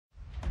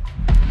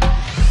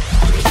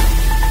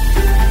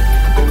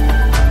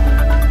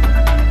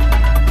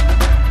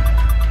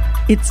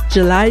It's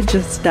July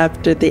just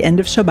after the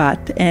end of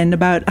Shabbat, and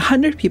about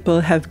 100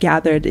 people have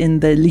gathered in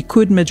the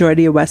Likud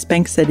majority West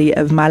Bank city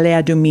of Ma'ale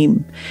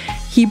Adumim.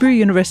 Hebrew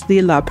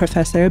University law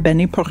professor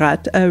Benny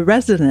Porat, a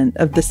resident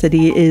of the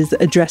city, is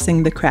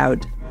addressing the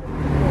crowd.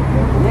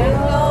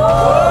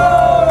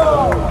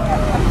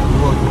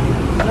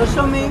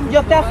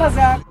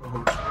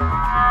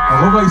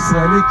 הרוב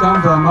הישראלי קם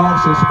ואמר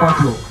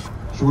שאכפת לו,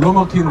 שהוא לא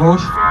מרכין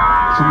ראש,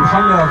 שהוא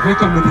מוכן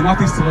להיאבק על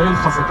מדינת ישראל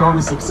חזקה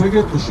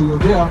ומשגשגת, ושהוא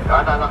יודע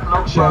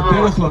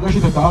שהדרך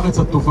לרשת את הארץ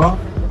הטובה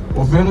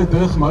עוברת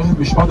דרך מערכת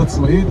משפט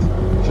עצמאית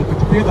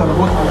שתקפיד על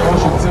אמות מידה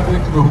של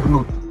צדק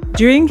והוגנות.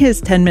 During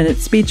his 10-minute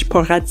speech,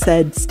 Porat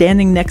said,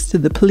 standing next to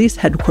the police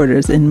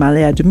headquarters in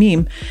Ma'ale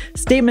Adumim,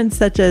 statements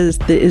such as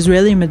the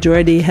Israeli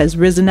majority has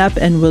risen up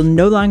and will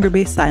no longer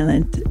be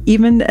silent,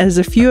 even as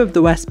a few of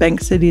the West Bank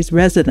city's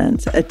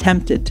residents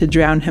attempted to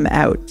drown him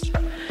out.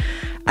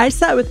 I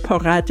sat with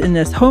Porat in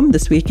his home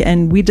this week,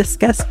 and we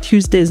discussed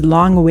Tuesday's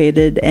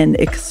long-awaited and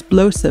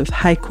explosive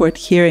High Court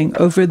hearing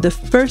over the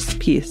first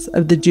piece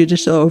of the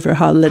judicial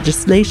overhaul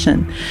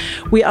legislation.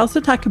 We also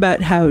talk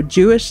about how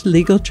Jewish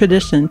legal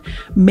tradition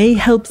may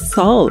help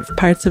solve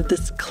parts of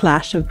this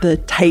clash of the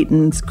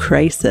titans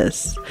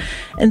crisis.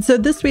 And so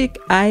this week,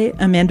 I,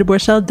 Amanda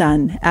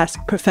Borshel-Dan,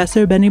 asked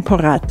Professor Benny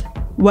Porat,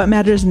 what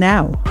matters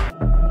now?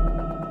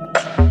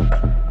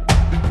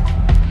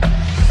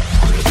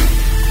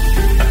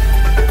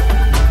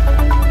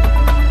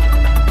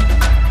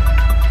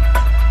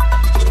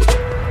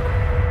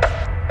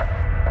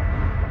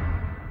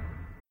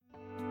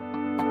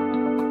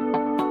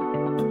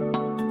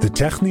 The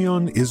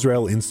Technion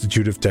Israel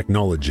Institute of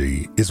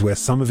Technology is where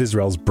some of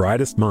Israel's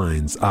brightest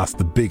minds ask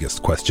the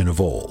biggest question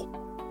of all.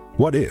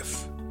 What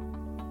if?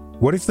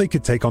 What if they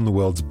could take on the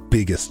world's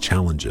biggest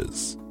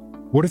challenges?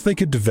 What if they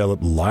could develop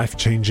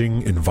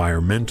life-changing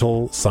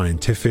environmental,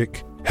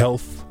 scientific,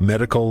 health,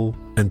 medical,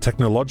 and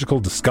technological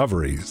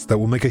discoveries that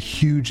will make a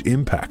huge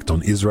impact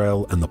on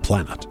Israel and the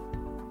planet?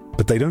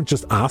 But they don't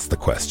just ask the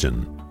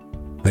question,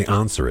 they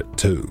answer it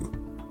too.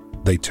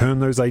 They turn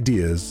those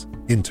ideas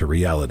into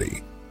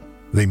reality.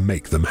 They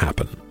make them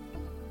happen.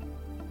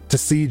 To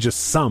see just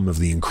some of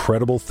the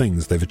incredible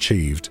things they've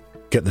achieved,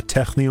 get the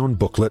Technion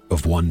Booklet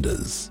of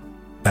Wonders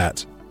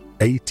at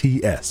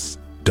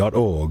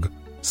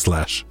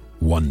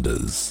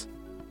ats.org/wonders.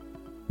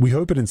 We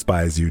hope it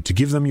inspires you to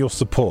give them your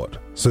support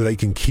so they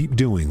can keep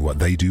doing what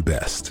they do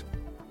best.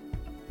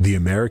 The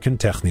American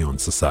Technion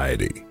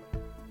Society.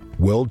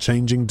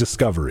 World-changing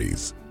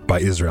discoveries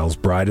by Israel's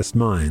brightest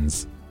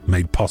minds,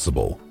 made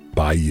possible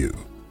by you.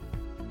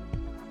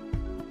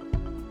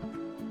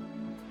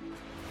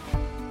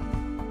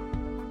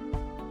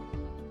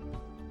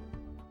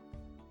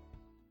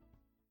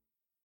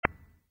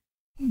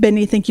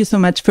 Benny, thank you so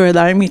much for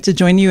allowing me to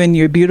join you in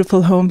your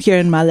beautiful home here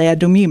in Ma'ale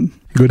Adumim.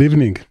 Good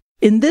evening.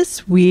 In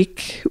this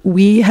week,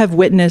 we have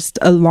witnessed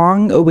a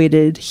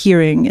long-awaited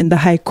hearing in the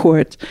High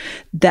Court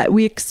that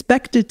we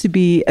expected to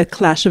be a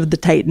clash of the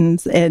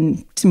titans,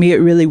 and to me it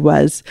really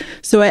was.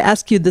 So I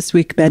ask you this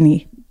week,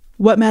 Benny,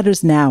 what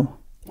matters now?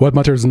 What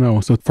matters now?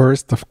 So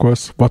first, of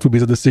course, what will be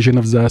the decision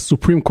of the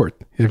Supreme Court?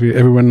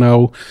 Everyone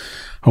now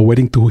are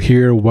waiting to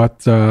hear what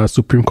the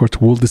Supreme Court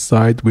will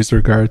decide with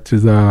regard to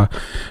the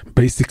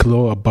basic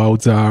law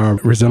about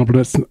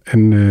reasonableness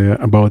and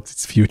about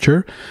its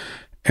future.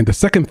 And the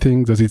second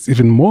thing that is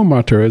even more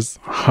matters,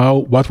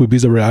 what will be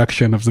the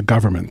reaction of the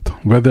government,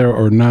 whether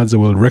or not they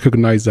will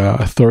recognize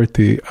the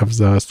authority of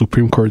the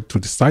Supreme Court to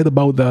decide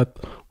about that,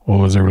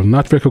 or they will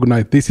not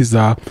recognize. This is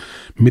a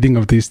meeting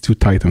of these two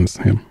titans.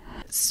 Yeah.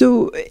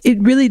 So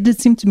it really did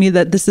seem to me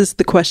that this is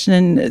the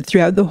question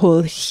throughout the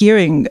whole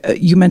hearing.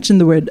 You mentioned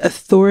the word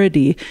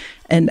authority,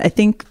 and I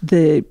think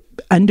the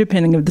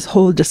underpinning of this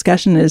whole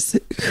discussion is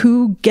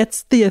who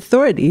gets the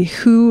authority,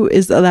 who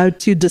is allowed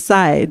to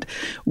decide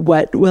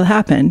what will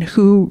happen,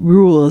 who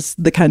rules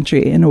the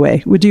country in a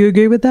way. Would you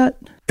agree with that?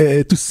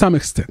 To some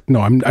extent. No,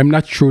 I'm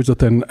not sure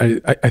that.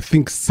 I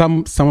think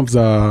some of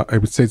the, I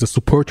would say, the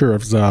supporter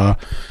of the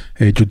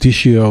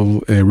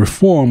judicial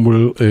reform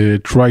will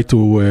try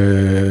to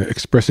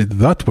express it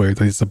that way.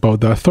 That it's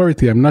about the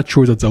authority. I'm not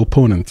sure that the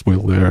opponents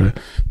will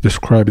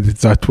describe it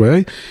that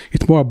way.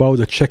 It's more about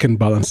the check and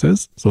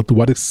balances. So to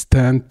what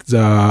extent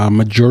the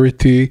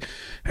majority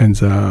and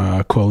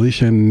the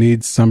coalition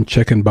needs some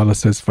check and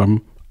balances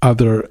from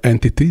other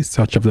entities,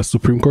 such as the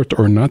Supreme Court,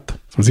 or not.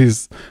 So this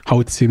is how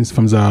it seems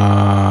from the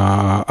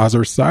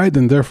other side,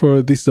 and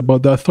therefore this is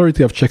about the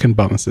authority of check and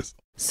balances.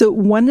 So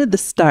one of the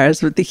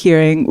stars of the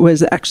hearing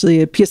was actually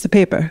a piece of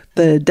paper,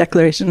 the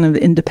Declaration of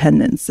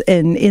Independence.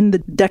 And in the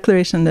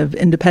Declaration of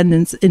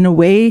Independence, in a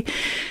way,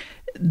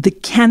 the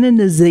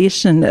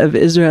canonization of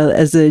Israel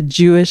as a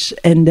Jewish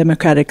and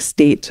democratic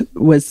state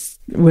was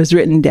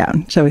written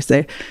down, shall we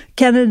say.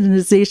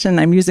 Canonization,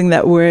 I'm using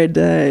that word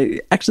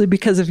actually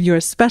because of your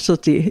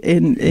specialty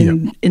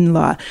in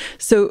law.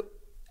 So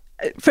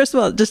first of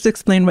all, just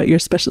explain what your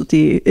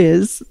specialty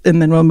is, and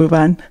then we'll move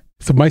on.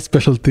 So my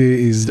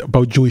specialty is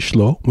about Jewish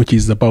law, which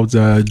is about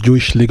the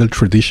Jewish legal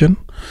tradition.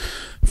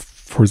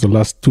 for the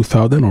last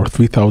 2,000 or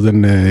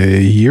 3,000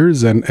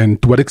 years,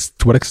 and to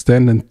what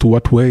extent and to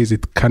what ways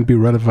it can be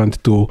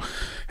relevant to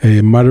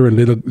modern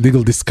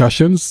legal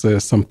discussions,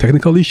 some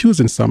technical issues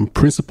and some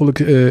principal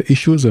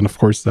issues. And of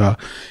course, the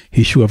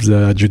issue of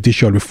the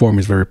judicial reform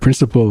is very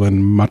principal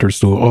and matters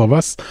to all of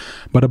us.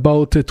 But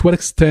about to what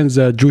extent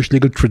the Jewish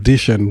legal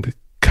tradition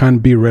can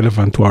be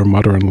relevant to our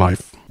modern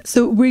life.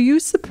 So were you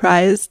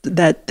surprised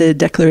that the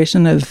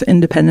Declaration of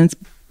Independence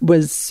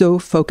was so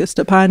focused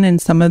upon in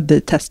some of the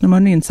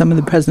testimony and some of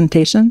the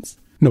presentations?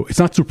 No, it's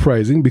not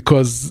surprising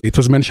because it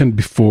was mentioned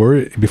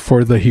before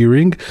the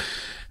hearing.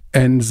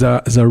 And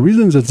the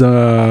reason that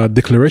the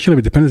Declaration of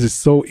Independence is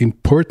so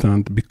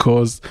important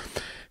because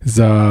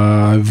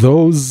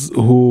those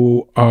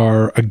who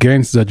are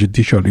against the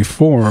judicial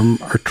reform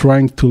are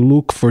trying to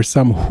look for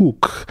some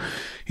hook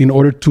in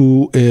order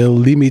to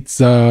limit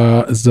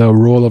the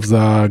role of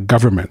the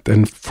government.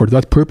 And for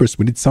that purpose,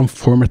 we need some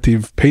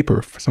formative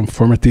paper, some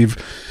formative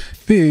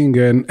thing.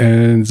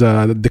 And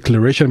the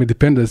Declaration of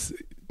Independence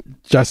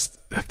just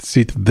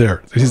sit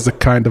there. This is a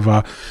kind of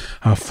a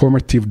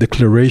formative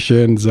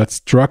declaration that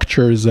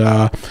structures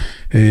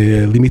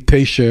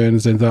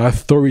limitations and the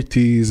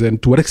authorities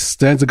and to what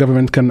extent the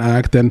government can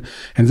act. And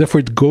therefore,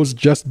 it goes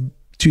just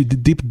to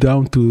deep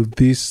down to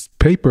this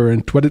paper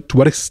and to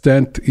what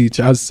extent it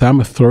has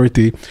some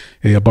authority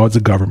about the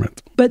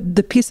government. But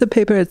the piece of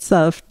paper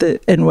itself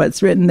and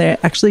what's written there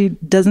actually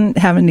doesn't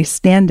have any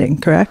standing,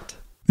 correct?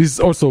 This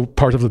is also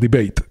part of the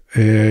debate.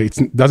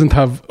 It doesn't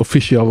have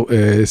official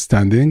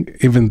standing,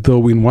 even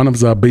though in one of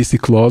the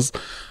basic laws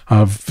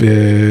of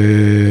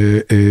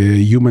human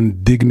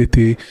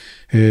dignity,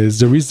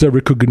 there is a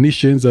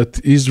recognition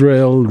that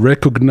Israel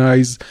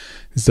recognizes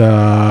the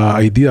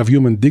idea of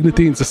human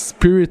dignity in the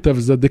spirit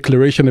of the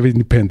Declaration of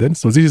Independence.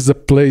 So this is a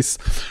place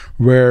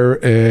where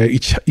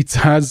it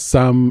has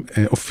some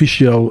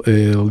official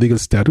legal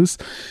status,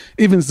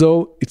 even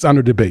though it's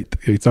under debate.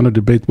 It's under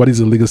debate what is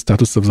the legal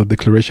status of the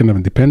Declaration of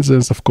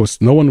Independence. Of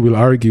course, no one will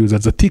argue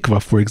that the Tikva,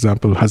 for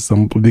example, has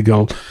some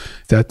legal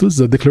status.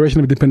 The Declaration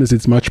of Independence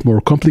is much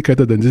more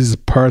complicated, and this is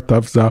part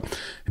of the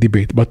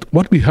debate. But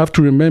what we have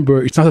to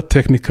remember, it's not a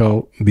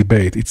technical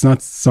debate. It's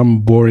not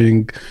some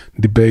boring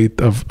debate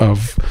of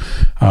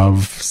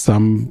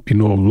some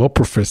law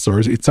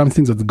professors. It's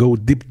something that go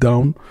deep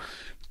down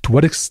to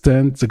what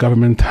extent the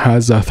government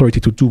has the authority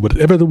to do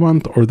whatever they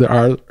want, or there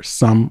are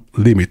some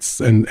limits.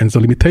 And the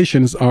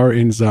limitations are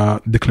in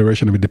the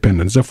Declaration of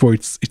Independence. Therefore,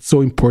 it's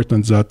so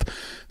important that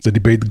the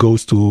debate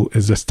goes to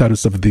the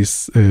status of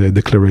this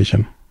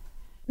declaration.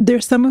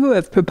 There's some who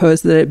have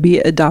proposed that it be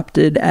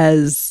adopted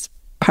as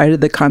part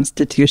of the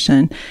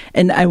Constitution.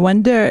 And I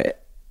wonder,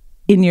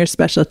 in your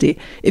specialty,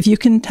 if you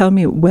can tell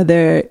me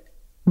whether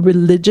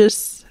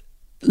religious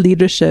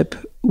leadership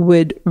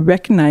would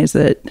recognize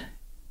it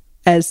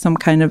as some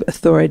kind of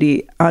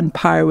authority on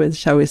par with,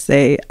 shall we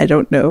say, I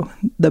don't know,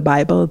 the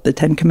Bible, the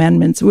Ten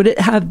Commandments. Would it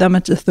have that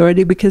much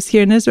authority? Because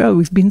here in Israel,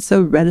 we've been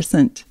so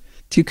reticent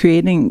to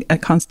creating a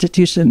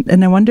constitution.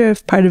 And I wonder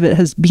if part of it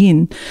has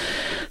been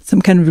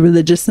some kind of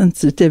religious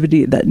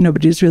sensitivity that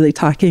nobody's really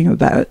talking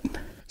about.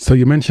 So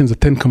you mentioned the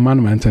Ten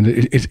Commandments, and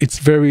it's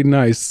very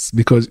nice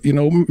because,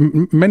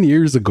 many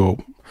years ago,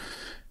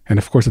 and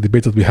of course the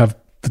debates that we have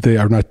today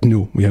are not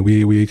new.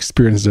 We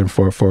experienced them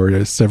for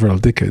several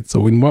decades.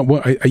 So in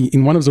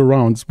one of the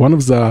rounds, one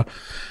of the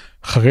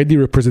Haredi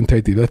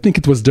representatives, I think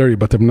it was Derry,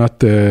 but I'm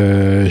not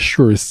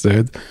sure,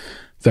 said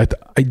that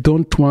I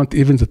don't want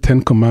even the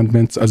Ten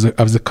Commandments as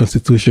the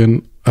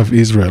Constitution of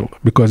Israel,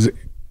 because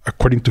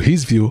according to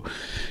his view,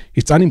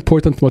 it's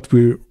unimportant what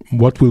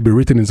will be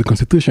written in the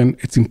Constitution.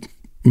 It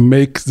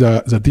makes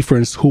the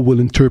difference who will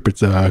interpret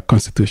the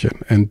Constitution.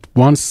 And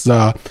once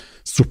the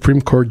Supreme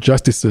Court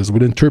justices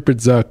will interpret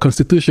the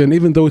Constitution,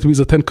 even though it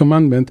was a Ten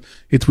Commandment,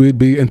 it will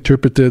be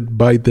interpreted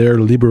by their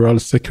liberal,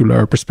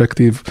 secular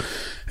perspective,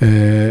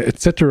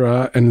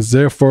 etc. And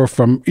therefore,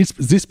 from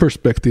this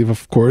perspective,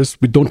 of course,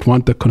 we don't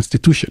want the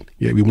Constitution.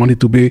 We want it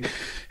to be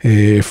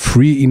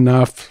free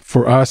enough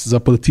for us, the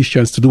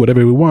politicians, to do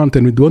whatever we want,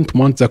 and we don't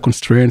want the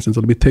constraints and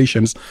the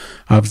limitations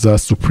of the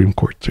Supreme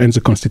Court and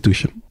the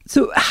Constitution.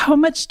 So how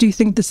much do you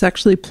think this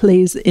actually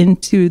plays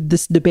into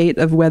this debate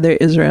of whether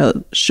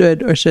Israel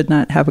should or should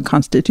not have a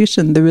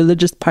constitution? The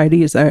religious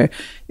parties are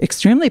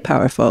extremely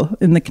powerful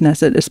in the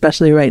Knesset,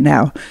 especially right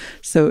now.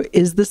 So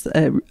is this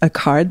a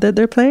card that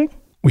they're playing?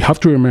 We have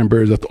to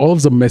remember that all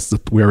of the mess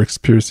that we are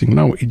experiencing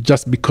now is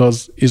just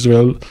because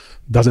Israel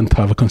doesn't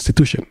have a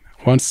constitution.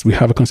 Once we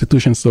have a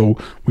constitution, so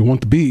we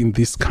won't be in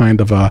this kind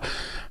of a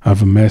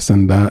mess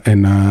and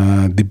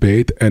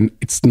debate. And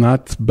it's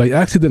not by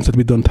accident that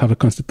we don't have a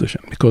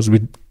constitution, because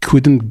we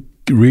couldn't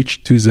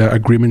reach to the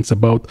agreements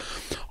about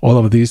all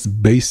of these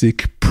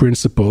basic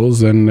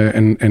principles,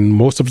 and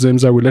most of them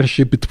are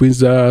relationship between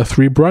the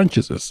three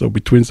branches. So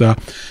between the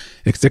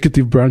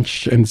executive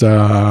branch and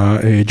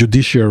the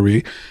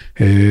judiciary.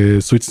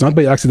 So it's not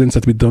by accident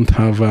that we don't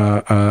have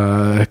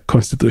a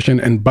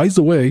constitution. And by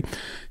the way,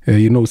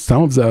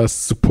 some of the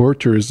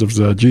supporters of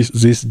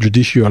this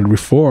judicial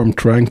reform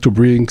trying to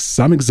bring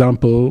some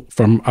example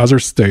from other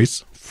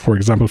states, for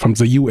example, from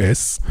the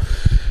US,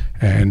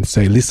 and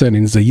say, listen,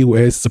 in the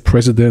US, the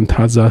president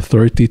has the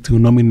authority to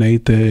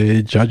nominate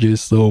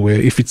judges. So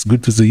if it's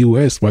good to the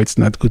US, why it's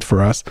not good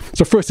for us?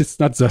 So first, it's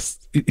not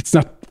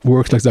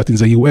works like that in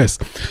the US.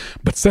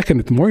 But second,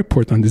 it's more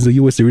important, in the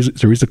US,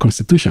 there is a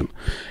constitution.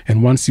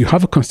 And once you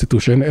have a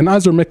constitution and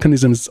other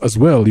mechanisms as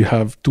well, you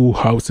have two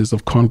houses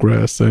of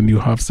Congress and you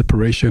have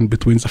separation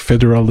between the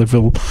federal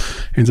level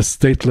and the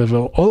state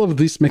level. All of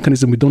these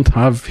mechanisms we don't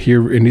have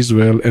here in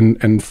Israel.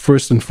 And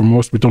first and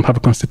foremost, we don't have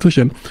a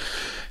constitution.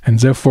 And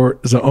therefore,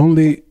 the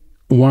only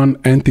one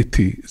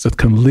entity that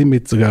can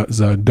limit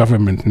the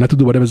government not to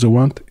do whatever they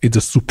want is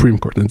the Supreme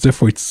Court. And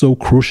therefore, it's so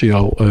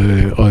crucial,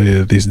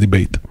 this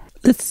debate.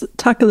 Let's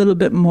talk a little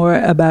bit more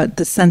about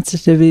the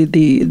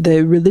sensitivity,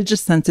 the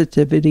religious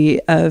sensitivity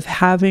of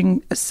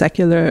having a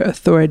secular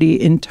authority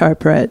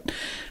interpret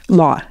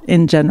law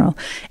in general.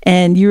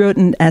 And you wrote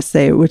an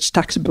essay which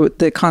talks about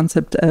the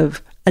concept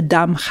of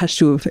Adam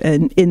Chashuv,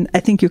 and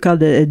I think you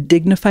called it a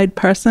dignified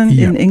person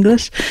in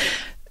English.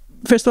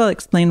 First of all,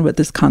 explain what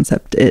this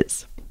concept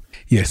is.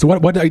 Yeah, so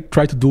what I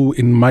try to do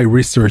in my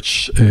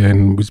research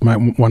and with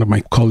one of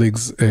my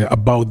colleagues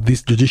about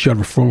this judicial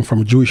reform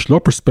from a Jewish law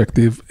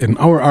perspective, and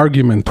our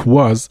argument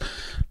was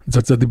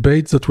that the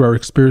debates that we are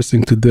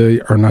experiencing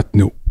today are not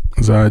new.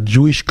 The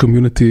Jewish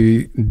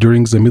community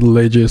during the Middle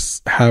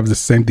Ages have the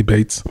same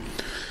debates.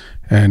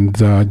 And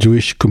the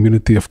Jewish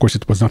community, of course,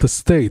 it was not a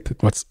state.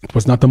 It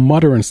was not a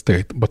modern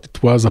state, but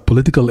it was a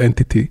political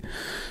entity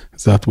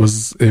that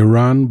was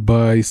run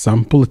by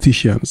some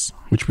politicians,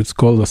 which was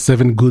called the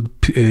seven good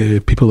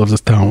people of the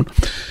town.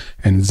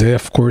 And they,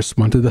 of course,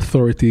 wanted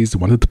authorities, they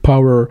wanted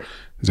power,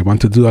 they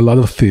wanted to do a lot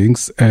of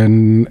things.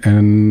 And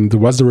there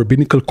was the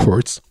rabbinical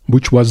courts,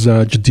 which was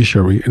a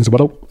judiciary. And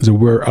there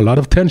were a lot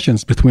of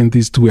tensions between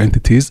these two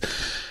entities.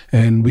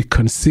 And we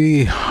can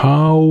see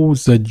how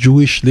the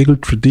Jewish legal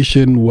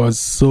tradition was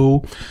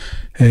so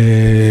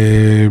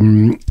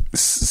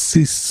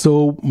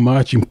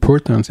much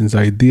importance in the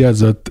idea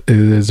that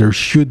there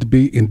should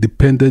be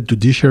independent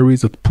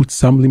judiciaries that put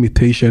some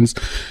limitations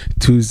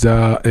to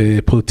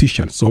the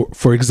politicians. So,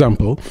 for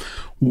example,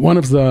 one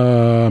of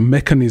the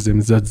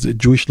mechanisms that the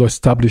Jewish law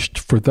established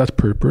for that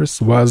purpose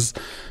was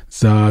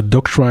the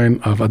doctrine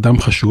of Adam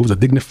Chashuv, the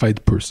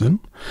dignified person,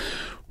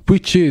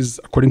 which is,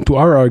 according to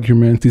our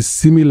argument, is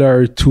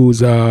similar to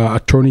the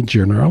Attorney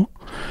General,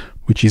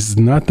 which is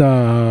not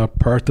a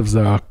part of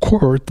the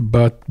court,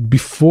 but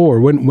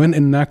before, when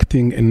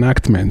enacting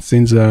enactments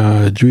in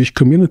the Jewish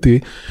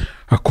community,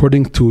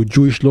 according to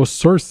Jewish law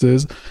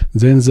sources,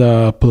 then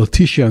the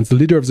politicians, the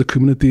leader of the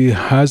community,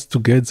 has to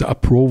get the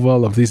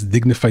approval of this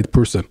dignified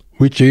person,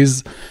 which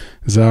is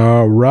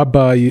the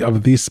rabbi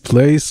of this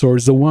place or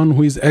the one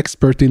who is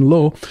expert in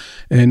law.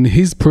 And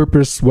his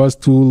purpose was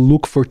to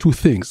look for two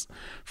things.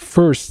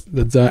 First,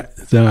 that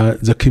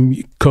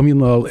the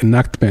communal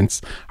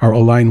enactments are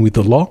aligned with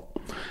the law.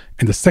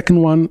 And the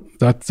second one,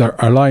 that are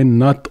aligned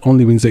not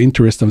only with the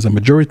interest of the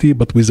majority,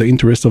 but with the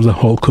interest of the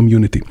whole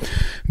community.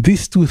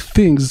 These two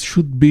things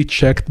should be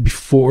checked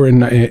before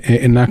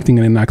enacting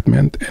an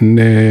enactment.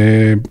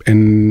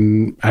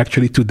 And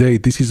actually today,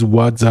 this is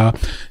what the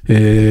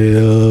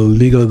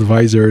legal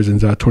advisors and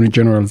the attorney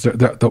generals,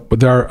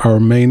 they are our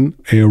main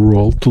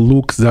role, to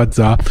look that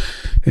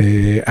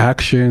the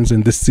actions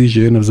and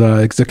decision of the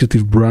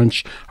executive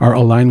branch are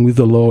aligned with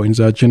the law in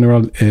the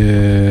general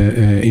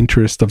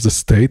interest of the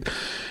state.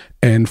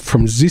 And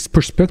from this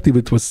perspective,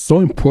 it was so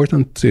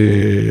important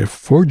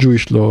for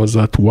Jewish law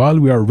that while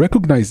we are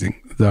recognizing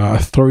the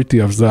authority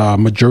of the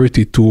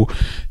majority to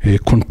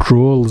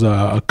control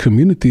the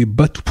community,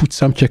 but to put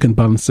some check and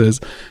balances,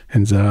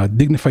 and the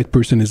dignified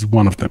person is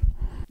one of them.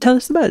 Tell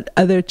us about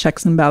other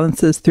checks and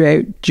balances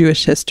throughout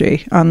Jewish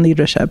history on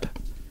leadership.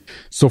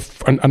 So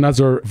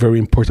another very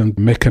important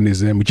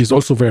mechanism, which is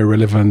also very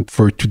relevant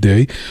for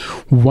today,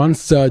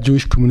 once the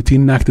Jewish community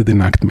enacted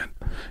enactment,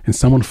 and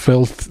someone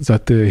felt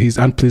that he's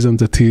unpleasant,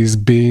 that he's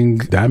being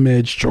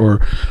damaged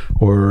or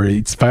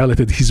it's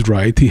violated his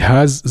right, he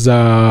has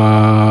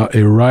a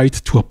right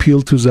to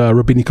appeal to the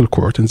rabbinical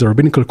court. And the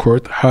rabbinical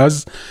court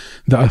has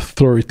the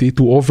authority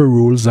to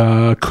overrule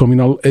the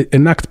communal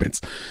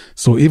enactments.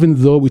 So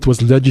even though it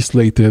was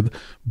legislated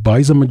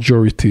by the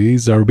majority,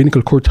 the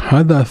rabbinical court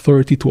had the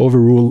authority to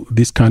overrule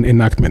this kind of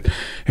enactment.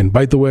 And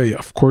by the way,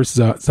 of course,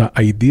 the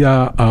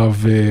idea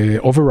of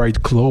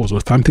override clause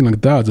or something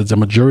like that the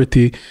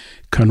majority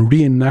can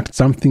reenact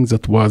something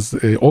that was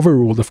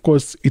overruled, of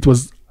course, it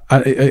was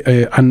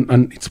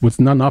it was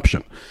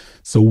non-option.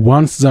 So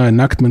once the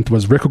enactment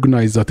was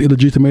recognized that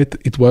illegitimate,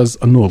 it was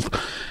annulled.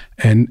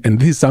 And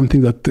this is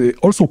something that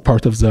also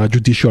part of the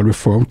judicial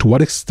reform, to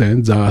what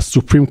extent the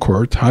Supreme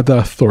Court had the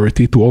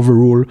authority to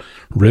overrule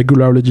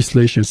regular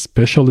legislation,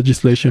 special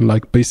legislation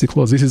like basic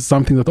laws. This is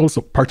something that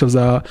also part of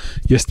the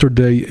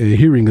yesterday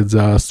hearing at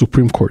the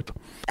Supreme Court.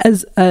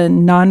 As a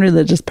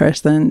non-religious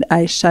person,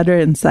 I shudder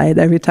inside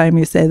every time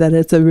you say that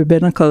it's a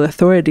rabbinical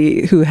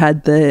authority who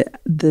had the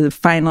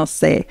final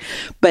say.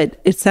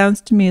 But it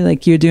sounds to me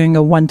like you're doing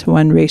a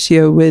 1-to-1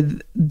 ratio with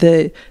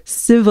the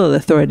civil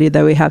authority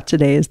that we have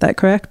today. Is that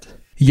correct?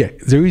 Yeah,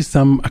 there is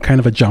a kind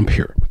of a jump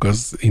here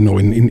because, in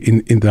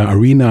the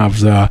arena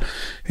of the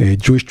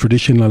Jewish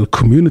traditional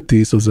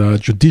community, so the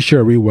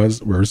judiciary were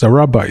the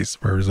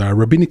rabbis, were the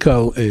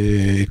rabbinical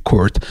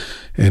court,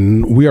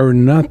 and we are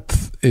not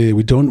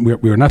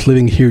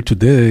living here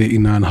today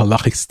in an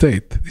halachic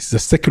state. This is a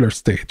secular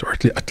state, or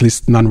at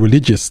least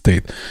non-religious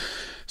state.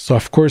 So,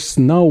 of course,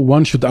 now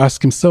one should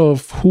ask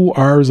himself, who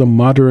are the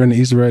modern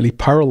Israeli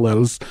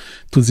parallels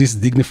to this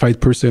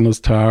dignified person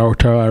or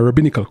to a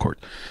rabbinical court?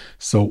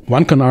 So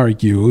one can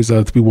argue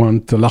that we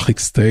want a halachic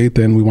state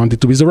and we want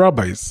it to be the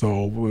rabbis.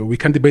 So we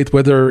can debate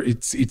whether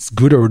it's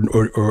good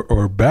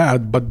or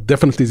bad, but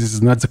definitely this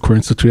is not the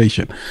current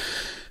situation.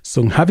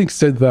 So having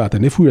said that,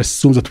 and if we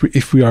assume that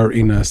if we are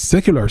in a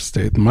secular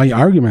state, my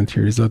argument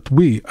here is that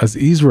we, as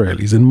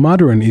Israelis and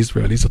modern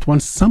Israelis that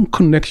want some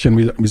connection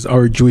with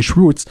our Jewish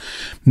roots,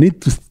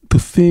 need to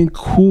think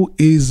who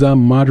is a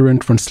modern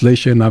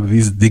translation of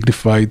this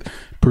dignified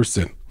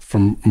person.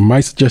 From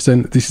my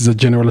suggestion, this is a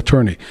general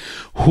attorney.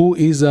 Who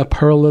is a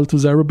parallel to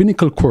the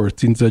rabbinical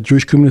court in the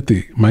Jewish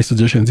community? My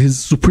suggestion is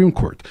Supreme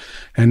Court,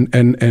 and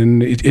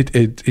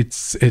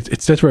it's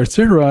et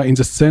cetera, in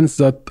the sense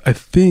that I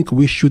think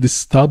we should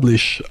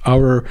establish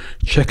our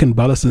check and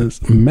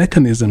balances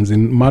mechanisms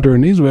in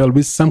modern Israel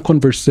with some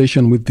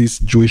conversation with this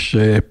Jewish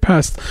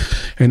past,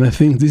 and I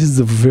think this is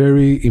a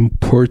very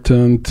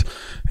important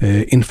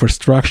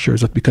infrastructure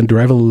that we can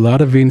derive a lot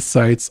of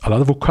insights, a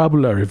lot of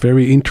vocabulary,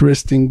 very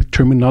interesting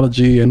terminology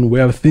and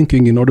way of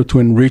thinking in order to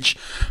enrich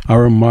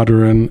our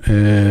modern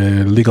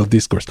legal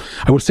discourse.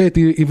 I would say it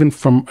even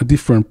from a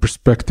different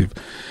perspective.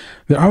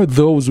 There are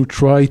those who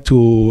try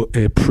to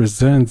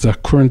present the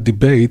current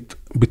debate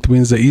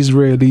between the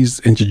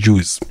Israelis and the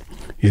Jews.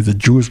 The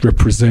Jews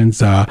represent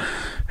a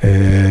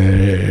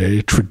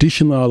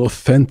traditional,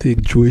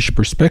 authentic Jewish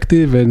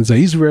perspective, and the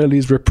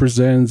Israelis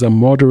represent a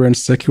modern,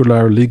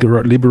 secular,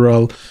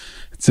 liberal,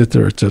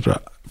 etc., etc.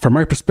 From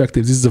my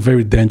perspective, this is a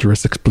very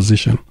dangerous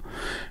exposition.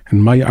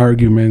 And my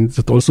argument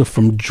that also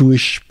from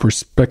Jewish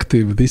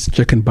perspective, these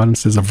check and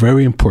balances are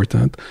very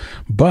important,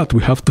 but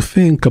we have to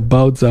think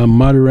about the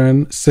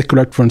modern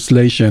secular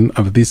translation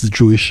of these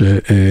Jewish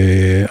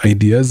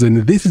ideas.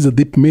 And this is a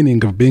deep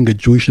meaning of being a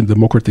Jewish and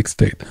democratic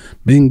state.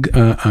 Being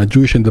a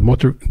Jewish and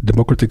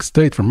democratic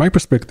state, from my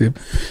perspective,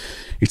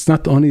 it's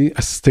not only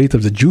a state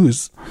of the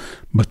Jews,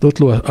 but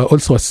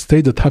also a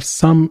state that has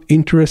some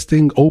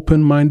interesting,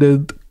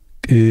 open-minded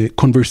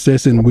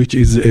conversation, which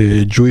is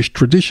a Jewish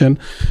tradition,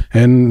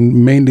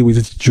 and mainly with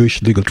its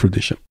Jewish legal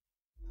tradition.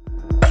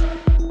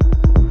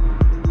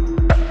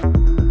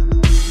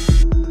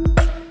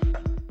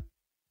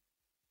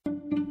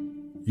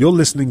 You're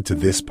listening to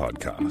this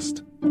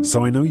podcast,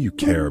 so I know you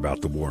care about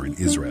the war in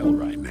Israel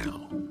right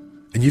now.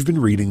 And you've been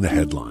reading the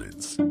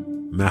headlines.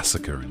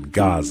 Massacre in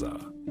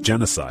Gaza,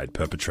 genocide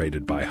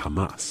perpetrated by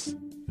Hamas.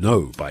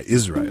 No, by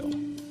Israel.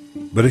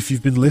 But if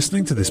you've been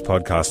listening to this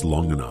podcast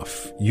long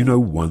enough, you know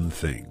one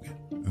thing.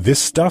 This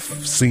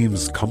stuff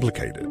seems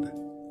complicated.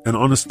 And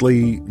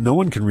honestly, no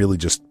one can really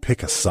just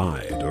pick a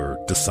side or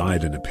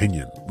decide an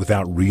opinion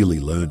without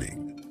really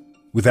learning,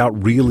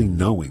 without really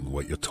knowing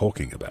what you're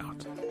talking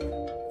about.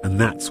 And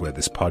that's where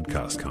this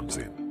podcast comes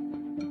in.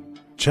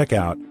 Check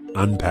out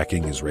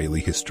Unpacking Israeli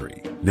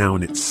History, now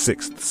in its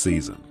 6th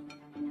season.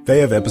 They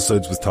have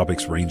episodes with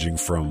topics ranging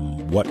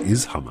from what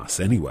is Hamas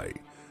anyway,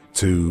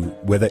 to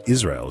whether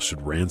Israel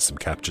should ransom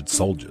captured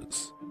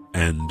soldiers,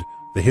 and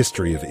the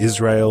history of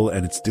Israel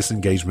and its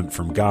disengagement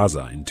from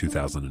Gaza in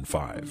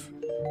 2005.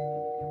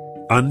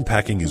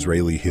 Unpacking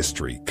Israeli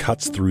History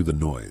cuts through the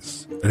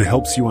noise and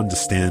helps you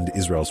understand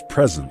Israel's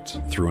present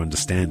through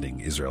understanding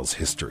Israel's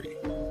history.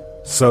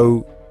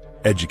 So,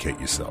 educate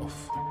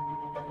yourself.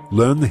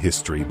 Learn the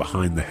history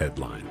behind the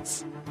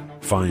headlines.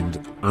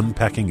 Find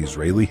Unpacking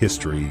Israeli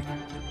History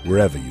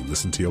wherever you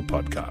listen to your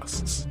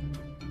podcasts.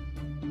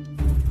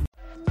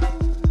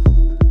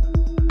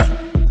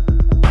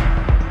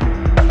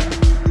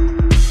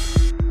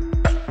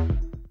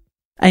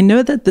 I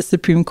know that the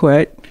Supreme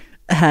Court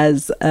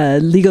has a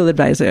legal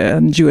advisor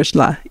on Jewish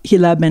law,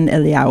 Hila Ben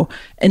Eliyahu.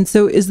 And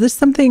so is this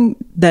something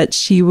that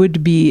she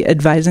would be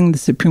advising the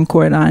Supreme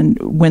Court on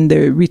when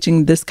they're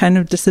reaching this kind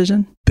of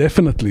decision?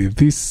 Definitely.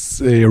 This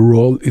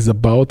role is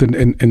about,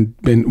 and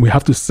we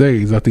have to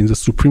say that in the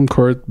Supreme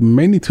Court,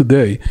 mainly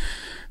today,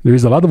 there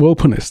is a lot of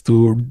openness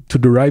to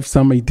derive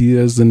some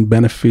ideas and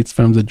benefits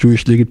from the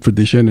Jewish legal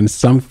tradition, and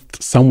some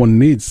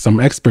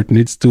expert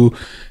needs to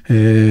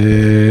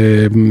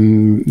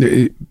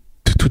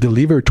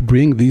deliver, to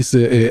bring these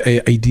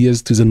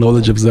ideas to the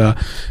knowledge of the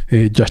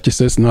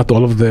justices. Not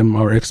all of them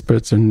are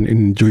experts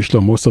in Jewish law.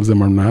 Most of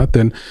them are not.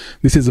 And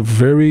this is a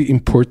very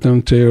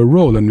important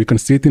role. And we can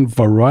see it in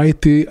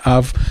variety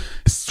of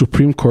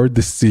Supreme Court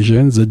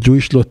decisions. The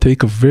Jewish law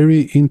take a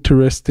very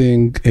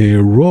interesting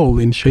role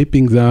in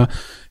shaping the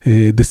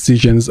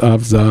decisions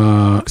of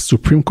the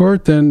Supreme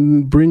Court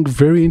and bring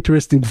very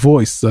interesting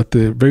voice, that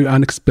very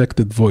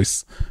unexpected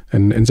voice.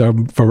 And there are a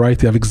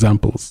variety of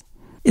examples.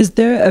 Is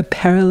there a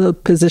parallel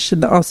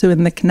position also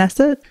in the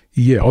Knesset?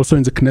 Yeah, also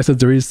in the Knesset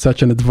there is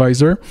such an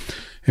advisor.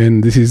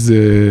 and this is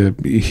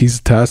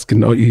his task,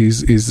 and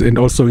and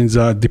also in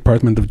the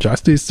Department of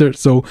Justice.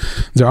 So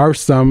there are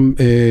some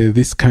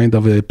this kind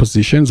of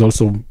positions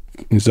also.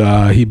 In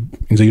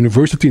the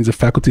university, in the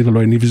faculty of law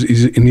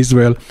in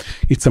Israel,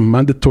 it's a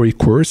mandatory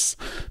course.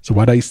 So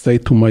what I say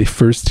to my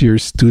first year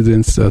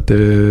students, that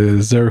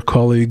their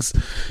colleagues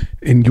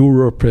in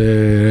Europe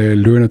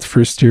learn at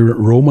first year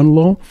Roman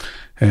law.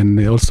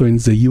 And also in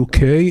the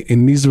UK,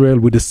 in Israel,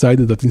 we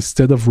decided that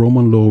instead of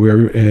Roman law,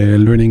 we're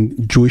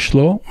learning Jewish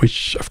law,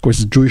 which, of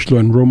course, Jewish law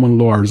and Roman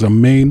law are the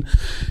main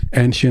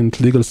ancient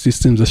legal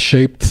systems that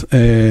shaped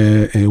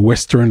a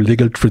Western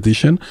legal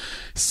tradition.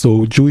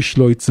 So Jewish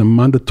law, it's a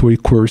mandatory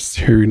course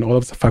here in all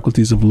of the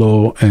faculties of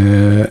law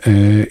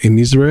in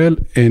Israel.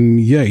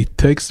 And yeah, it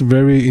takes a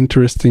very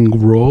interesting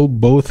role,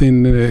 both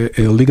in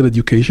legal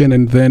education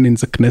and then in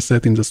the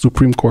Knesset, in the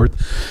Supreme Court,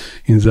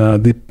 in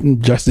the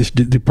Justice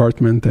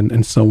Department,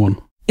 and so on.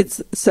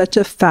 It's such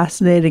a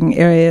fascinating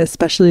area,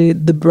 especially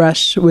the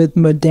brush with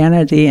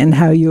modernity and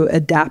how you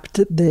adapt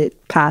the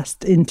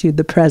past into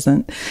the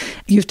present.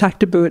 You've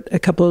talked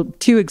about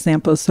two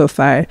examples so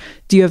far.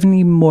 Do you have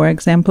any more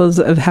examples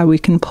of how we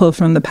can pull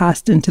from the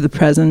past into the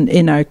present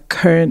in our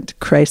current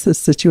crisis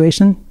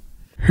situation?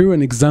 Here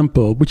an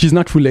example, which is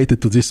not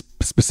related to this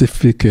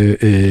specific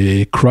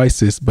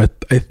crisis,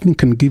 but I think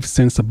can give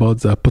sense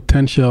about the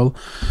potential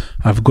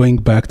of going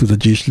back to the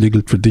Jewish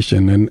legal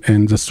tradition.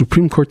 And the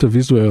Supreme Court of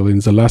Israel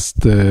in the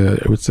last, I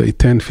would say,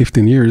 10,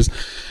 15 years,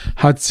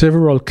 had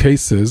several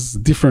cases,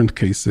 different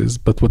cases,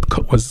 but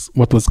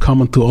what was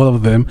common to all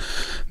of them,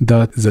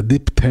 that the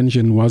deep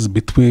tension was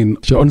between,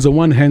 on the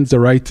one hand, the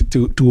right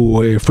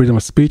to freedom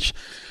of speech,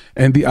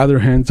 and the other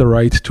hand, the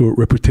right to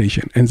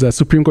reputation. And the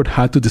Supreme Court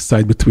had to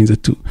decide between the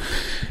two.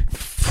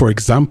 For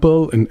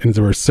example, and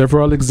there were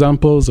several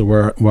examples, there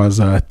was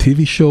a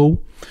TV show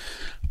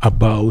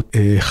about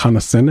Hannah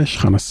Senesh.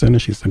 Hannah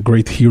Senesh is a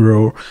great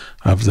hero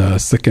of the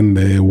Second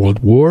World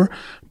War,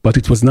 but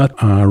it was not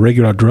a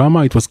regular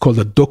drama. It was called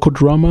a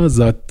docudrama,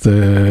 that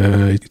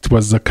it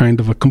was a kind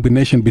of a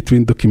combination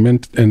between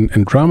document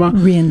and drama.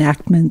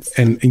 Reenactments.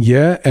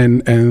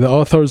 And the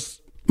authors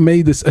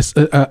made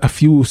a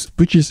few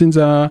speeches in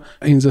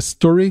the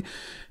story,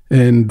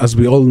 and as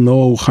we all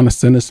know, Hannah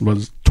Senesh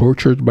was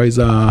tortured by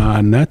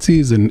the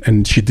Nazis,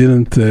 and she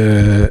didn't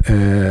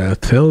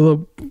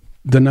tell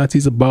the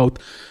Nazis about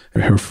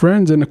her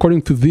friends. And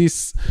according to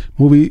this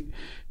movie,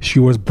 she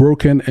was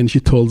broken, and she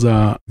told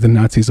the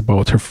Nazis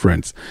about her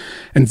friends.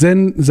 And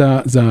then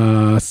the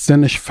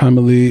Senesh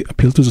family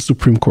appealed to the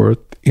Supreme Court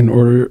in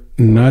order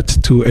not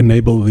to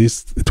enable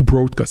this, to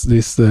broadcast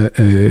this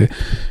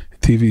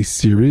TV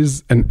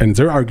series, and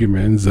their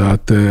argument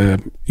that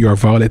you are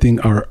violating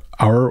our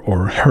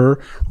or her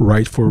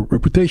right for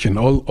reputation.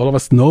 All of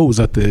us know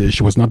that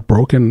she was not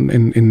broken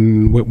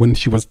when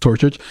she was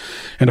tortured.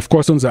 And of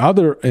course, on the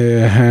other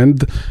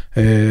hand,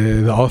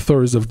 the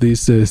authors of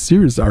this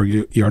series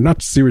argue you're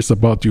not serious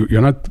about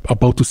you're not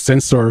about to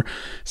censor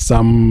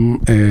some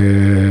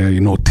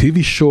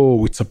TV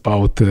show. It's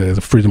about the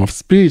freedom of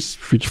speech,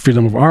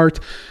 freedom of art.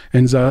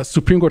 And the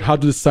Supreme Court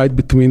had to decide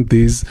between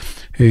these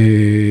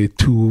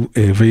two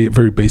very,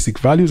 very basic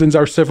values. And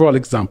there are several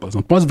examples.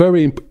 And what's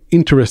very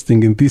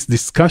interesting in this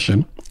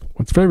discussion,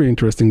 and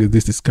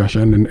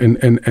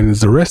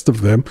the rest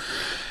of them,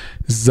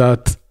 is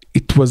that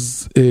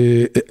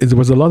there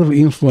was a lot of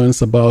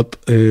influence about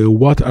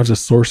what are the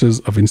sources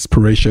of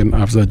inspiration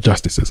of the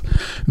justices.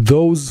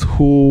 Those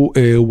who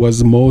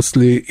was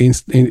mostly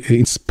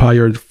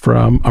inspired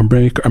from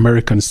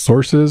American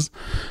sources,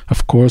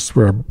 of course,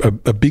 were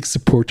a big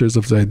supporters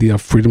of the idea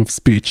of freedom of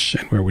speech,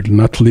 and where we will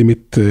not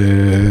limit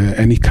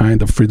any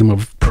kind of freedom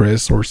of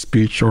press or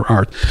speech or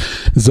art.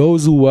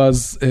 Those who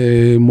was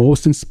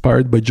most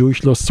inspired by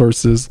Jewish law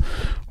sources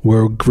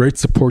were great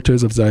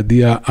supporters of the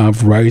idea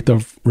of right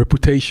of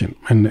reputation,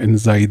 and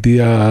the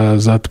idea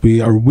that we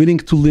are willing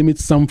to limit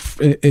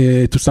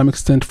to some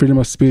extent freedom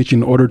of speech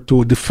in order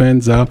to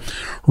defend the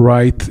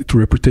right to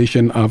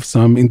reputation of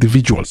some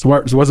individuals. So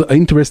there was an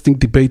interesting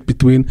debate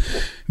between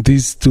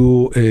these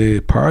two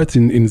parts.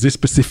 In this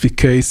specific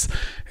case,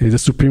 the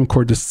Supreme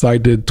Court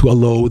decided to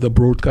allow the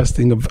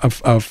broadcasting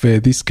of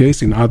this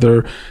case. In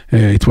other,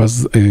 it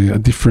was a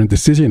different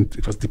decision.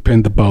 It was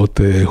depend about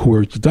who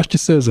were the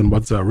justices and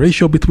what's the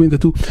ratio between the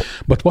two.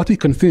 But what we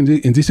can see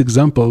in this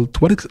example,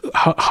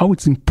 how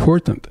it's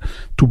important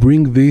to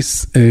bring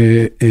this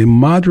a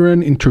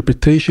modern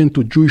interpretation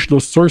to Jewish law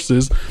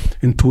sources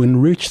and to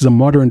enrich the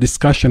modern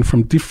discussion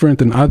from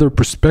different and other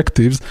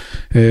perspectives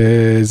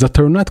that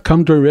are not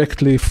come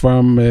directly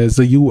from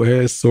the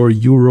US or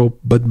Europe,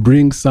 but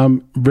bring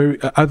some very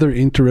other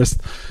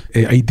interest,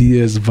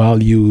 ideas,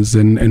 values,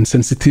 and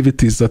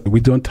sensitivities that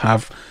we don't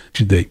have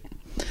today.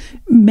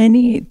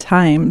 Many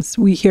times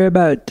we hear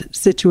about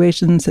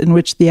situations in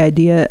which the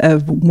idea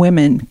of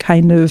women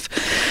kind of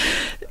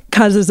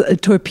causes a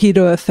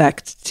torpedo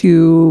effect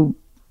to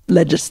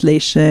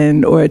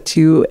legislation or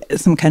to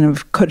some kind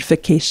of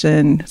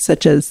codification,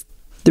 such as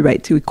the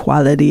right to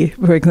equality,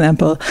 for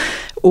example.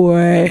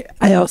 Or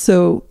I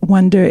also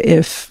wonder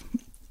if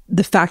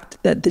the fact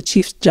that the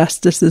Chief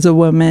Justice is a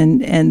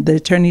woman and the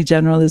Attorney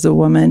General is a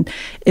woman,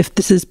 if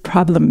this is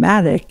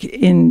problematic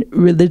in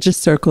religious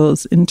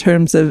circles in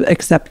terms of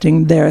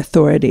accepting their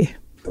authority?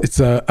 It's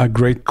a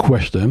great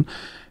question.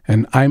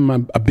 And I'm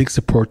a big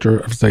supporter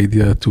of the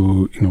idea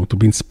to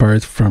be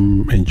inspired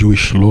from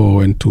Jewish law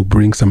and to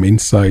bring some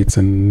insights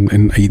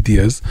and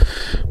ideas.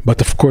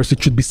 But of course,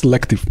 it should be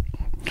selective.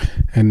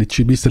 And it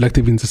should be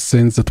selective in the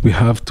sense that we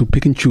have to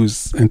pick and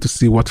choose and to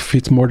see what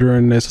fits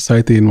modern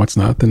society and what's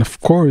not. And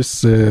of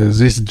course,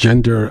 this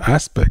gender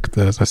aspect,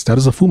 the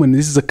status of women,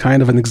 this is a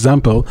kind of an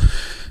example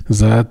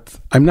that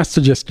I'm not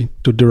suggesting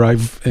to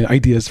derive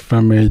ideas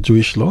from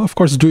Jewish law. Of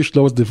course, Jewish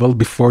law was developed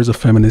before the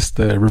feminist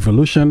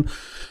revolution.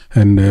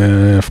 And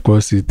of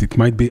course, it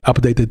might be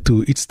updated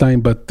to its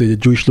time, but the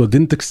Jewish law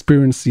didn't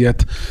experience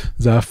yet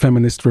the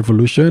feminist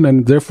revolution.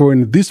 And therefore,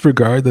 in this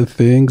regard, I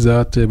think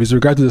that with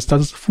regard to the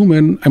status of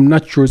women, I'm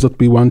not sure that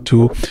we want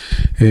to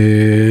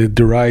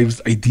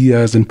derive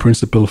ideas and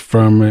principles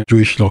from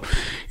Jewish law.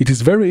 It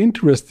is very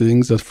interesting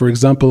that, for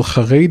example,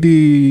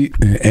 Haredi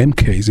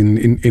MKs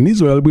in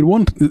Israel,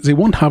 they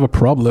won't have a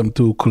problem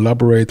to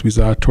collaborate with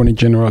the Attorney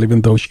General,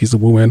 even though she's a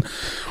woman,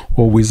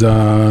 or with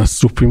a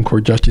Supreme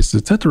Court justice,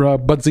 etc.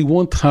 But they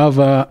won't have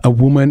a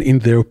woman in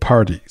their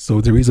party.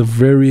 So there is a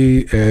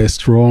very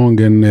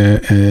strong and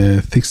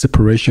thick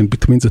separation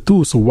between the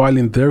two. So while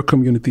in their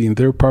community, in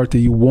their party,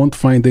 you won't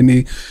find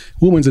any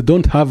women that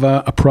don't have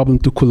a problem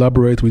to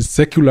collaborate with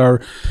secular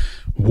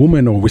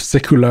women or with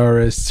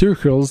secular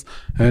circles,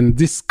 and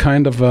this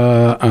kind of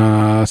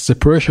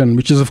separation,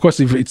 which is of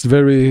course it's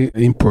very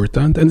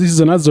important. And this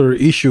is another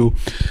issue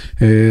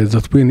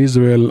that we in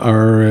Israel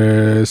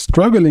are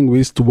struggling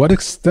with, to what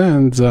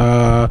extent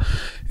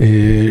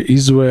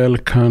Israel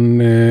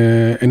can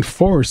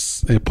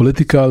enforce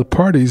political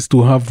parties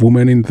to have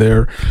women in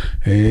their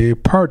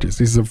parties.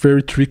 This is a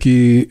very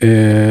tricky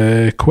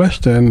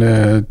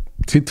question.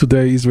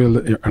 Today, Israel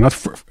are not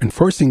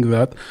enforcing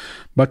that,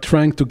 but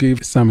trying to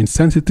give some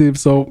incentive.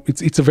 So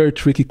it's a very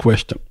tricky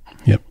question.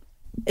 Yeah.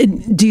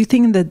 Do you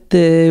think that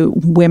the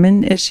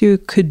women issue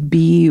could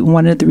be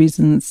one of the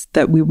reasons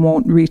that we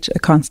won't reach a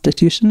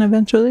constitution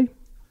eventually?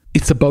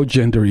 It's about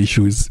gender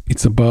issues.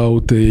 It's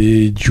about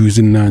Jews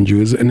and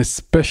non-Jews, and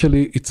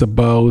especially it's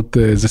about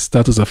the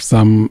status of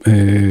some,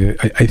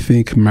 I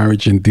think,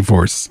 marriage and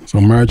divorce. So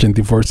marriage and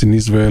divorce in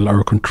Israel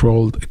are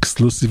controlled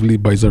exclusively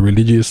by the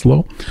religious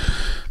law.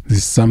 This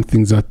is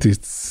something that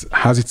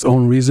has its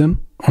own reason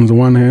on the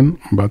one hand,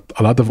 but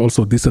a lot of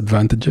also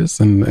disadvantages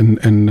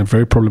and a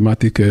very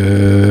problematic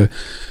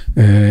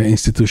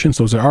institution.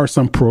 So there are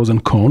some pros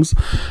and cons.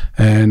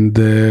 And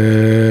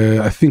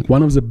I think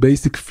one of the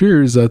basic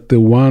fears that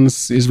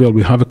once Israel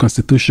will have a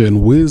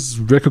constitution with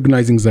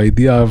recognizing the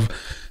idea of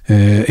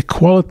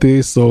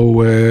equality,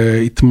 so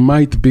it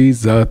might be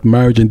that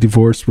marriage and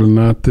divorce will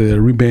not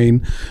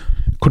remain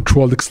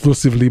controlled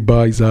exclusively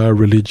by the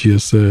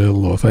religious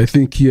laws. I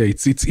think, yeah,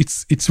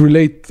 it's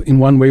related in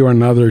one way or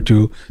another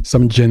to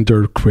some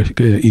gender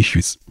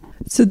issues.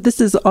 So this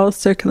is all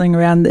circling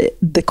around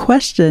the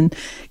question,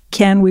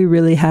 can we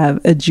really have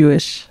a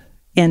Jewish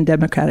and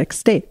democratic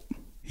state?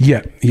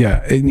 Yeah.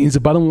 In the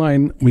bottom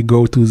line, we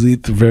go to the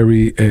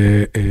very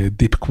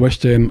deep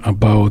question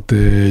about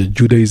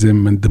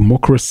Judaism and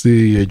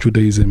democracy,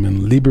 Judaism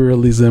and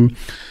liberalism.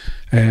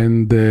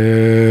 And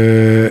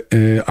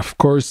of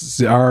course,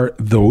 there are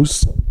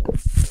those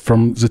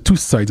from the two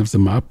sides of the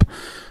map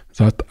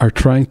that are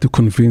trying to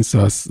convince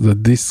us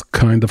that this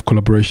kind of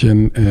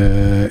collaboration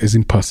is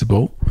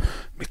impossible,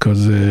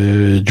 because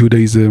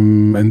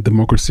Judaism and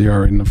democracy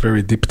are in a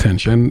very deep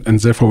tension, and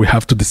therefore we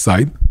have to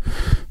decide.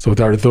 So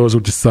there are those who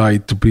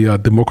decide to be a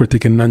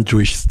democratic and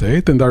non-Jewish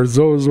state, and there are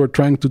those who are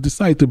trying to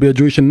decide to be a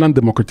Jewish and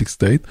non-democratic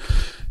state.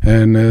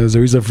 And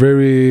there is a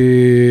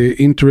very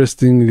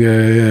interesting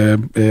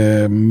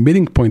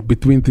meeting point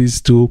between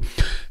these two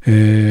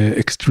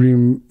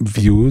extreme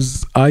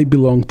views. I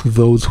belong to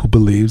those who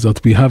believe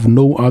that we have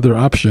no other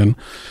option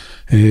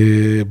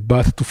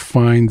but to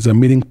find the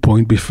meeting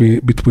point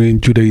between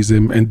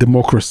Judaism and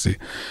democracy.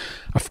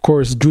 Of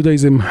course,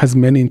 Judaism has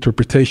many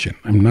interpretations.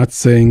 I'm not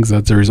saying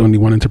that there is only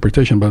one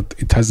interpretation, but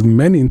it has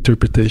many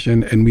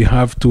interpretations, and we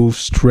have to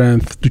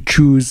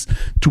choose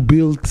to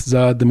build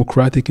the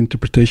democratic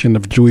interpretation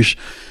of Jewish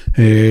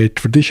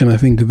tradition. I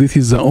think this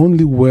is the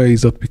only way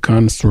that we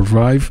can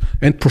survive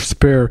and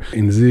prosper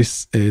in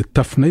this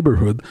tough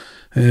neighborhood,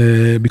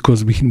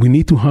 because we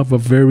need to have a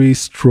very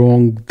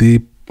strong,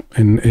 deep,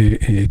 and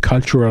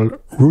cultural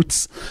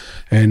roots,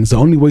 and the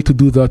only way to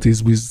do that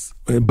is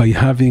by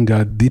having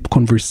a deep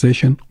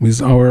conversation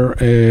with our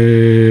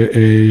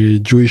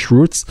Jewish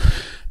roots.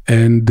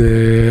 And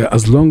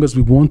as long as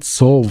we won't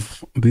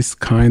solve this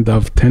kind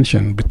of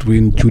tension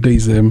between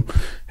Judaism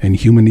and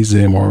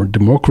humanism or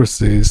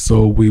democracy,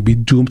 so we'll be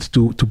doomed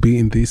to be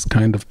in this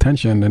kind of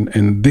tension.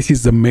 And this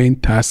is the main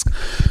task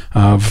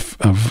of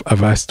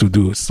us to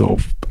do. So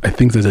I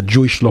think that the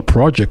Jewish Law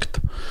Project,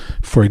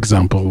 for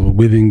example,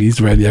 within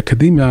Israeli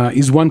academia,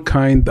 is one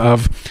kind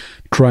of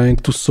trying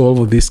to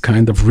solve this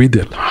kind of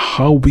riddle,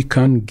 how we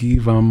can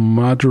give a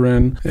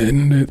modern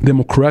and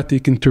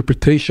democratic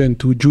interpretation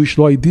to Jewish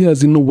law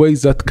ideas in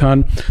ways that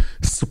can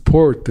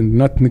support and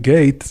not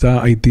negate the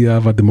idea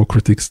of a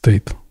democratic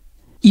state.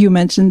 You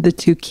mentioned the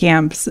two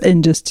camps,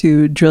 and just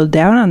to drill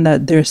down on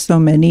that, there's so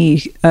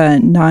many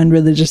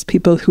non-religious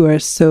people who are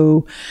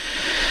so,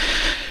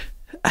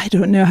 I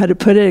don't know how to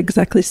put it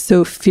exactly,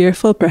 so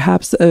fearful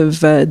perhaps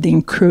of the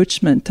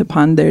encroachment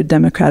upon their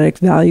democratic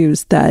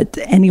values that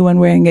anyone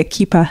wearing a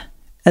kippah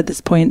at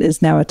this point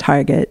is now a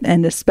target.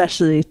 And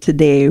especially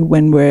today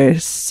when we're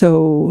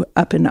so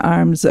up in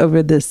arms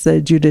over this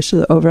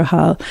judicial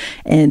overhaul.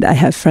 And I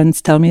have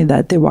friends tell me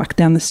that they walked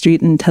down the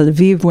street in Tel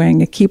Aviv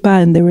wearing a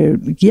kippah and they were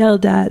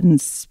yelled at and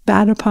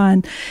spat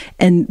upon.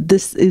 And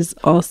this is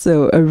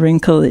also a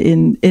wrinkle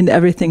in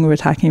everything we're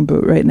talking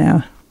about right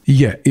now.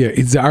 Yeah.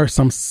 There are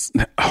some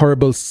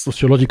horrible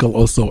sociological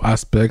also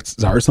aspects.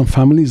 There are some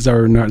families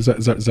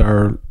that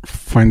are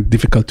find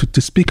difficult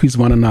to speak with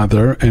one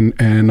another,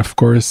 and of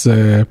course,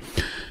 the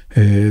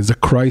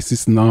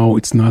crisis now,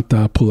 it's not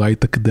a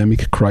polite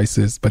academic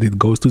crisis, but it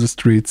goes to the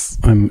streets,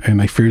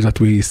 and I fear that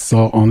we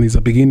saw only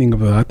the beginning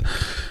of that,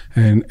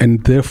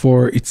 and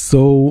therefore it's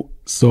so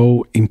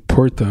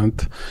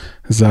important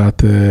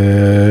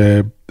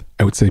that.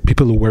 I would say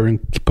people wearing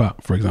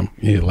kippah, for example,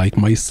 like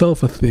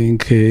myself, I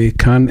think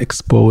can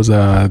expose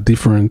a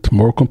different,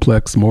 more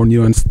complex, more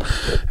nuanced,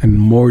 and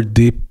more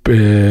deep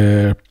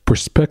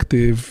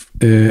perspective.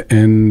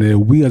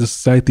 And we as a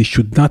society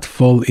should not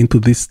fall into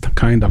this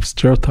kind of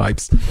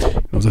stereotypes.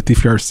 That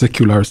if you are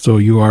secular, so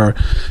you are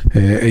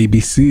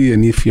ABC,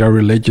 and if you are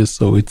religious,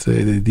 so it's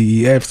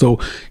DEF. So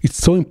it's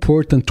so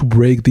important to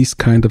break this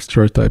kind of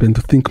stereotype and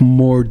to think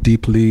more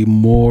deeply,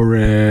 more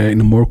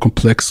in a more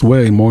complex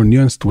way, more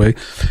nuanced way.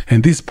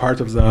 And this is part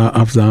of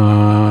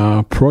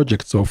the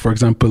project. So, for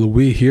example,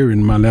 we here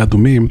in Ma'ale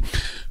Adumim,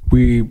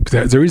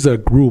 there is a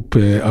group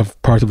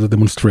of part of the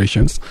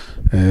demonstrations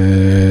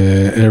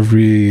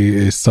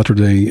every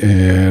Saturday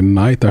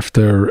night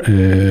after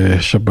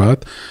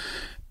Shabbat.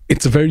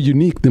 It's a very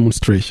unique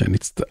demonstration.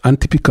 It's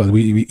untypical.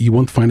 You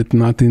won't find it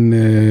not in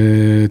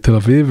Tel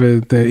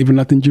Aviv, even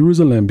not in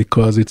Jerusalem,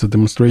 because it's a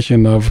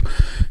demonstration of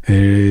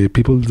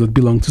people that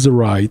belong to the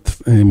right.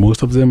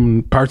 Most of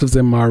them, part of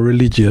them are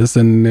religious,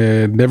 and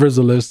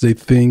nevertheless, they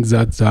think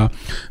that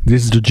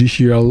this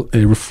judicial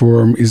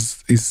reform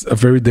is a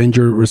very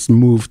dangerous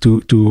move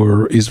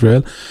to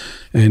Israel.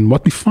 And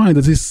what we find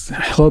is this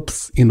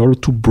helps in order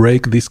to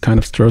break these kind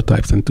of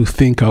stereotypes and to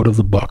think out of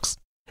the box.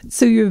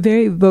 So you're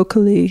very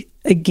vocally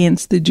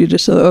against the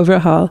judicial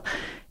overhaul,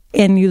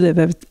 and you live,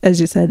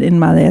 as you said, in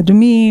Ma'ale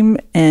Adumim,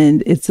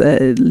 and it's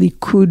a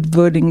Likud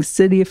voting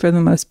city for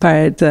the most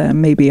part,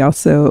 maybe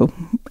also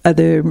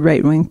other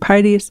right-wing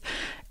parties.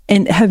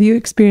 And have you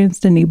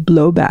experienced any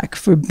blowback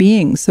for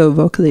being so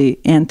vocally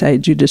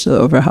anti-judicial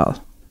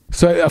overhaul?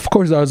 So, of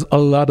course, there's a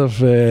lot of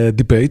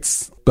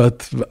debates,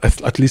 but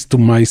at least to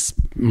my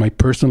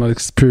personal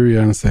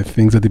experience, I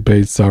think the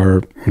debates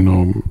are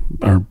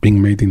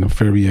being made in a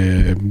very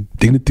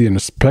dignity and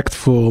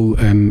respectful,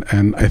 and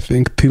I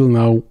think till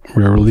now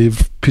we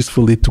live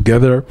peacefully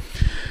together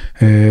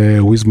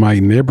with my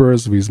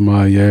neighbors, with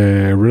my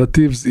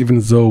relatives, even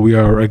though we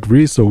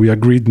agree. So we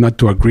agreed not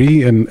to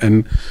agree,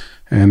 and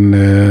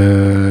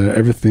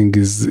everything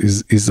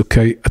is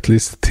okay, at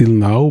least till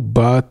now.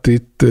 But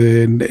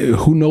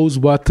who knows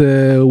what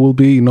will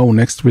be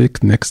next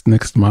week,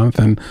 next month,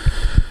 and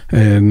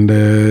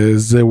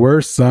there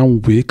were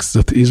some weeks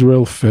that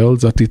Israel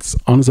felt that it's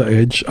on the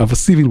edge of a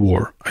civil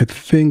war. I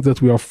think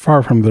that we are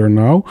far from there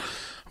now,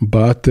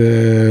 but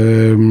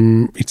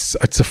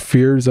it's a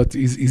fear that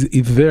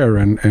is there,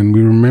 and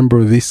we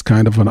remember this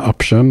kind of an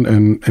option,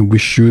 and we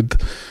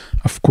should,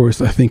 of course,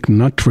 I think,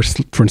 not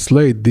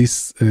translate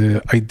this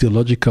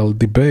ideological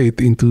debate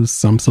into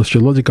some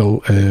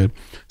sociological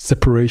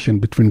separation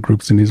between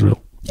groups in Israel.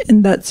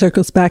 And that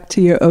circles back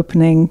to your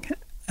opening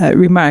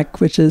remark,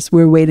 which is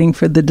we're waiting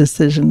for the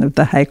decision of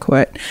the High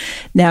Court.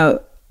 Now,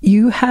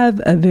 you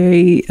have a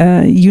very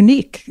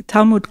unique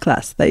Talmud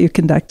class that you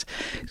conduct.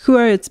 Who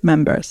are its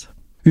members?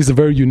 This is a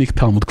very unique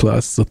Talmud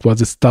class that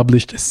was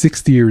established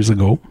 60 years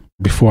ago,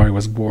 before I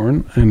was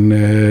born, and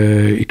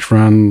it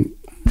ran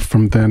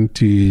from then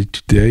to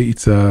today.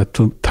 It's a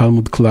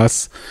Talmud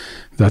class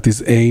that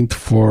is aimed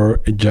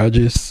for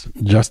judges,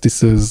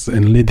 justices,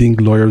 and leading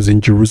lawyers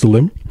in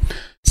Jerusalem.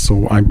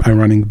 So I'm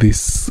running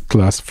this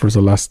class for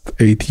the last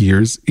 8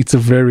 years. It's a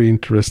very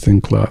interesting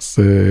class.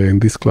 In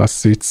this class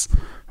sits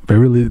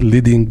very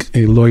leading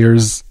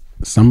lawyers,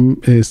 some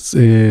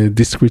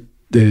district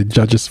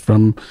judges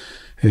from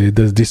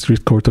the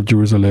District Court of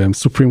Jerusalem,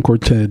 Supreme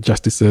Court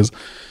justices,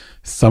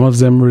 some of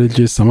them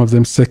religious, some of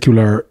them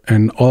secular,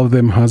 and all of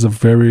them has a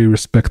very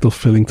respectful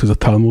feeling to the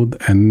Talmud,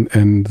 and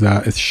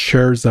it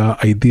shares the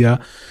idea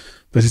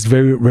that is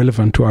very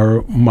relevant to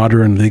our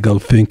modern legal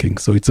thinking.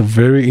 So it's a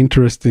very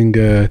interesting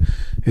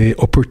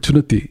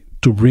opportunity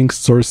to bring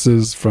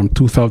sources from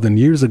 2,000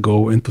 years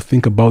ago and to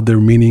think about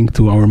their meaning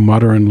to our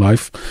modern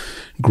life.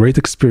 Great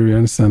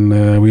experience,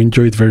 and we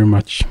enjoy it very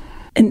much.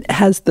 And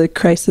has the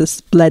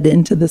crisis bled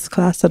into this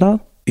class at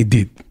all? It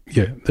did.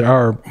 Yeah,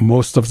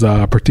 most of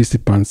the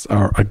participants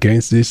are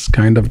against this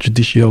kind of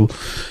judicial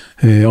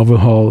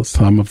overhaul.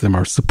 Some of them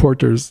are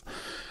supporters,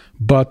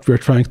 but we're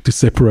trying to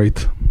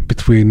separate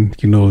between,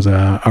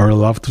 our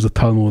love to the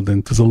Talmud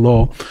and to the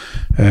law,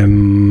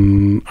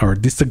 and our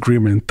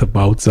disagreement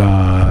about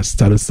the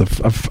status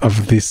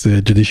of this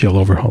judicial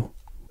overhaul.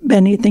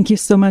 Benny, thank you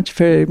so much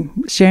for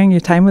sharing your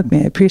time with me.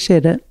 I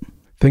appreciate it.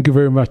 Thank you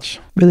very much.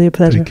 Really a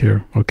pleasure. Take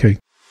care. Okay.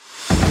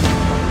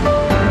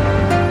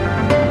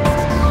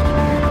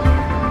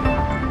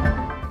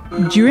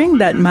 During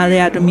that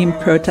Ma'ale Adumim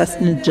protest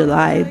in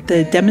July,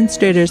 the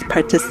demonstrators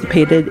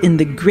participated in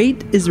the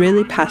great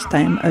Israeli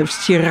pastime of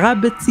Shira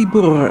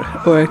B'tzibur,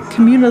 or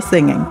communal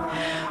singing.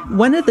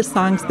 One of the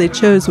songs they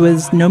chose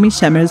was Nomi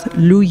Shemer's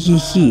Lu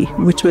Yihi,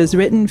 which was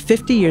written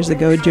 50 years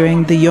ago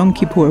during the Yom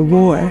Kippur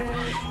War.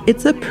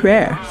 It's a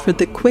prayer for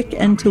the quick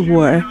end to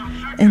war,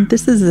 and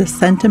this is a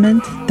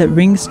sentiment that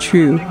rings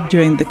true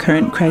during the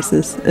current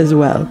crisis as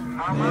well.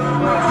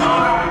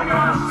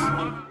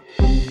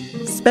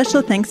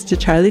 Special thanks to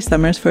Charlie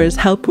Summers for his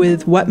help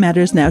with What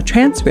Matters Now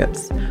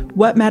transcripts.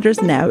 What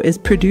Matters Now is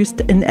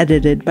produced and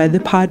edited by the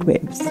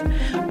Podwaves.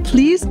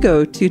 Please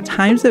go to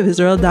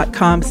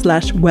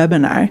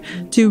timesofisrael.com/webinar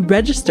to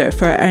register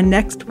for our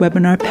next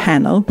webinar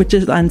panel, which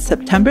is on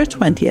September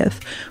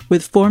 20th,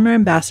 with former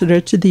ambassador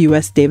to the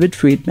U.S. David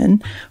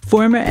Friedman,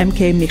 former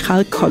MK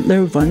Michal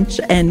Kotler-Wunsch,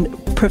 and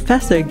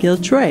Professor Gil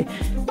Troy,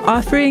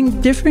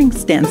 offering differing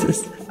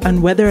stances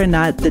on whether or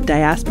not the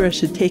diaspora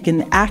should take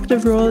an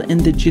active role in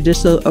the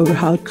judicial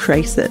overhaul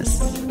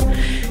crisis.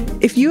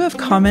 If you have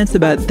comments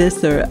about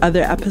this or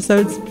other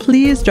episodes,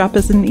 please drop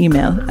us an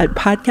email at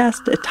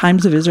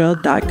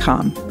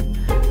podcast@timesofisrael.com.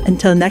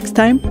 Until next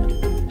time,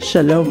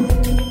 shalom.